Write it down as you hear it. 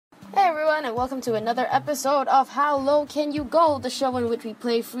Hey everyone, and welcome to another episode of How Low Can You Go, the show in which we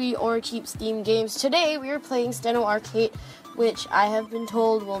play free or cheap Steam games. Today we are playing Steno Arcade, which I have been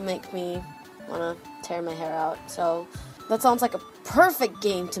told will make me want to tear my hair out. So that sounds like a perfect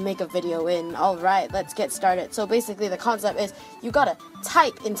game to make a video in. Alright, let's get started. So basically the concept is you gotta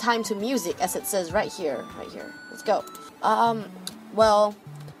type in time to music, as it says right here. Let's go. Well,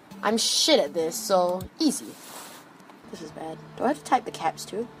 I'm shit at this, so easy. This is bad. Do I have to type the caps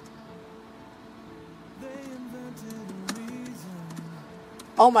too?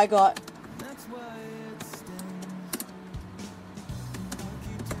 Oh my god.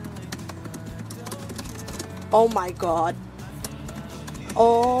 Oh my god.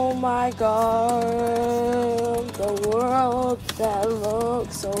 Oh my god. The world that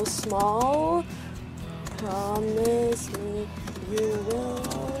looks so small. Promise me you will.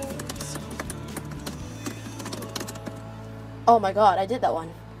 Oh my god, I did that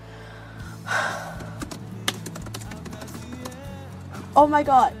one. Oh my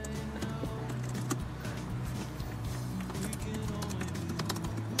god.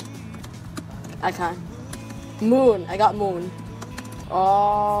 I can't. Moon. I got moon.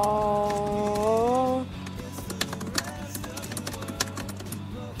 Oh.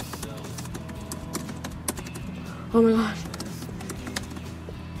 Oh my god.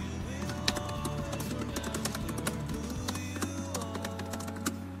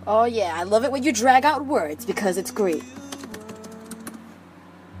 Oh yeah, I love it when you drag out words because it's great.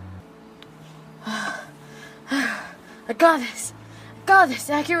 I got this.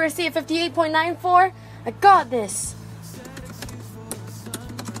 Accuracy at 58.94. I got this.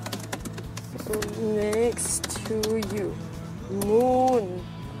 Next to you. Moon.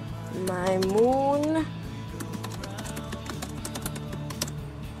 My moon.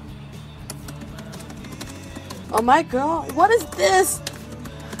 Oh my god. What is this?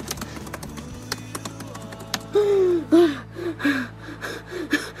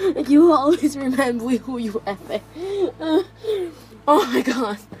 You will always remember who you are. Oh my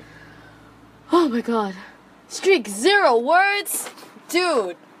god. Oh my god. Streak 0 words?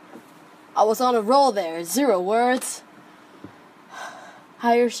 Dude. I was on a roll there. 0 words.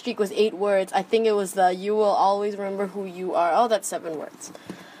 Higher streak was 8 words. I think it was the you will always remember who you are. Oh, that's 7 words.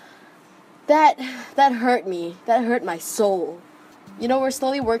 That hurt me. That hurt my soul. You know, we're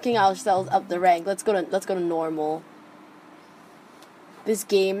slowly working ourselves up the rank. Let's go to normal. This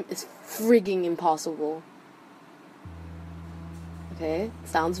game is frigging impossible. Okay,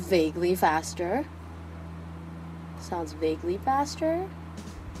 sounds vaguely faster.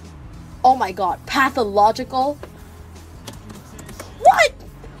 Oh my god, pathological. What?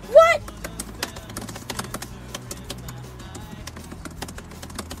 What?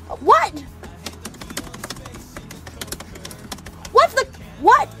 What's the...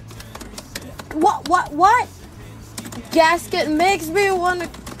 What? What? Gasket makes me wanna...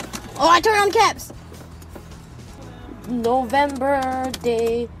 Oh, I turn on caps! November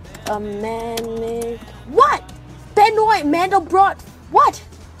day, a man... What? Benoit, Mandelbrot, what?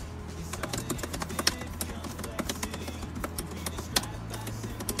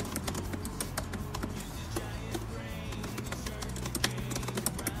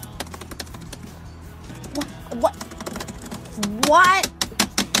 What?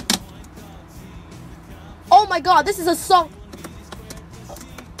 Oh my god, this is a song.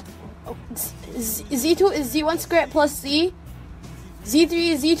 Z2 is Z1 squared plus C. Z3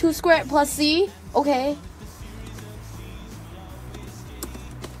 is Z2 squared plus C. Okay.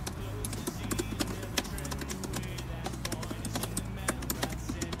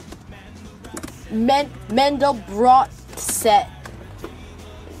 Mandelbrot set.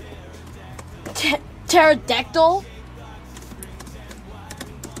 Pterodactyl.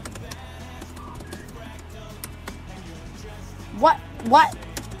 What? What?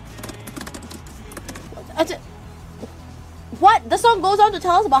 The song goes on to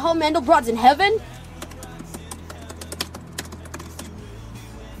tell us about how Mandelbrot's in heaven?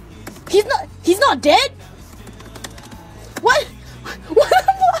 He's not dead? What? What?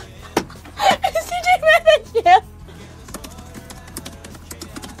 Is he managed? Yeah.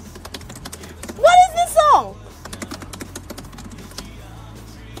 What is this song?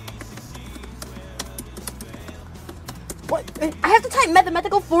 What? I have to type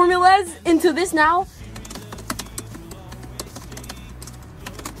mathematical formulas into this now?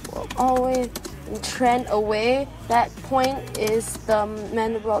 Always trend away. That point is the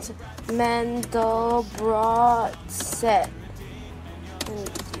Mandelbrot set. And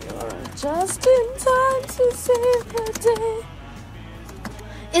you're just in time to save the day.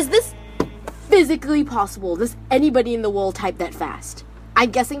 Is this physically possible? Does anybody in the world type that fast? I'm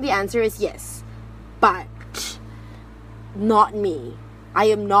guessing the answer is yes. But not me. I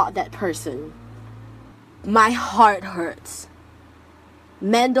am not that person. My heart hurts.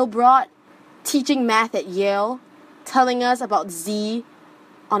 Mandelbrot teaching math at Yale, telling us about z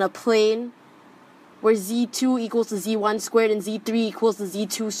on a plane where z2 equals to z1 squared and z3 equals to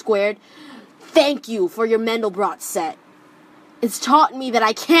z2 squared. Thank you for your Mandelbrot set. It's taught me that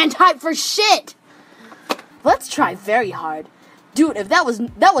I can't type for shit. Let's try very hard. Dude, if that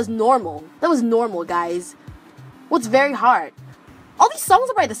was normal. That was normal, guys. What's very hard? All these songs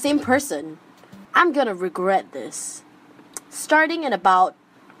are by the same person. I'm gonna regret this. Starting in about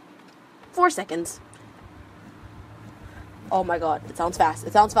 4 seconds. Oh my god, it sounds fast.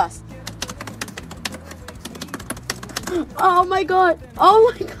 It sounds fast. Oh my god.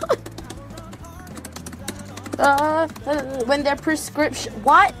 Oh my god. When their prescription...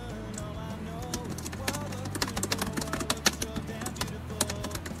 What?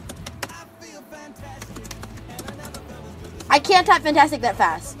 I can't type fantastic that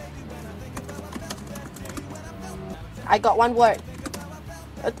fast. I got one word.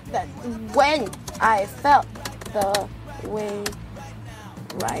 When I felt the way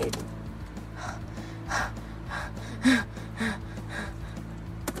right.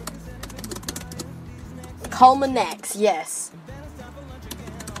 Culminax, yes.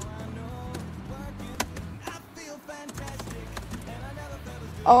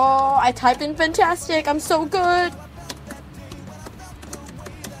 Oh, I typed in fantastic. I'm so good.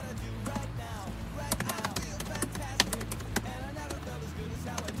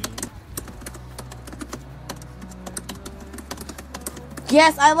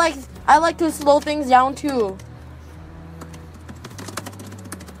 Yes, I like to slow things down too.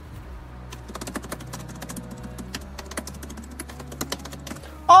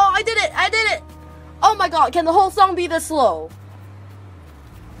 Oh, I did it! I did it! Oh my god, can the whole song be this slow?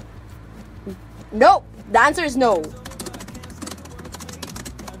 Nope. The answer is no.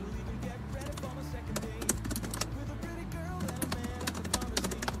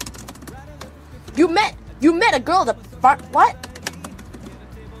 You met a girl at the bar. What?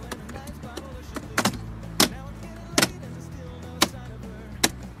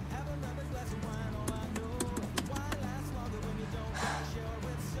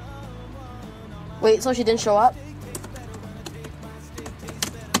 Wait, so she didn't show up?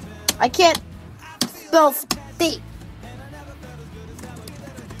 I can't spell state.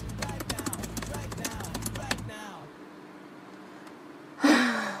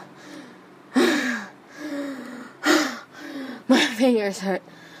 My fingers hurt.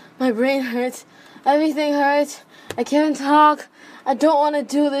 My brain hurts. Everything hurts. I can't talk. I don't want to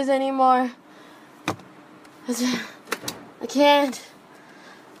do this anymore. I can't.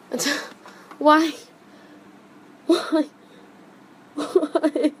 Why? Why?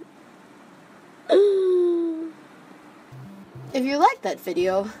 Why? If you liked that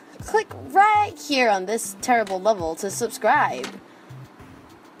video, click right here on this terrible level to subscribe.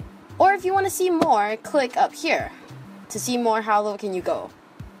 Or if you want to see more, click up here to see more How Low Can You Go.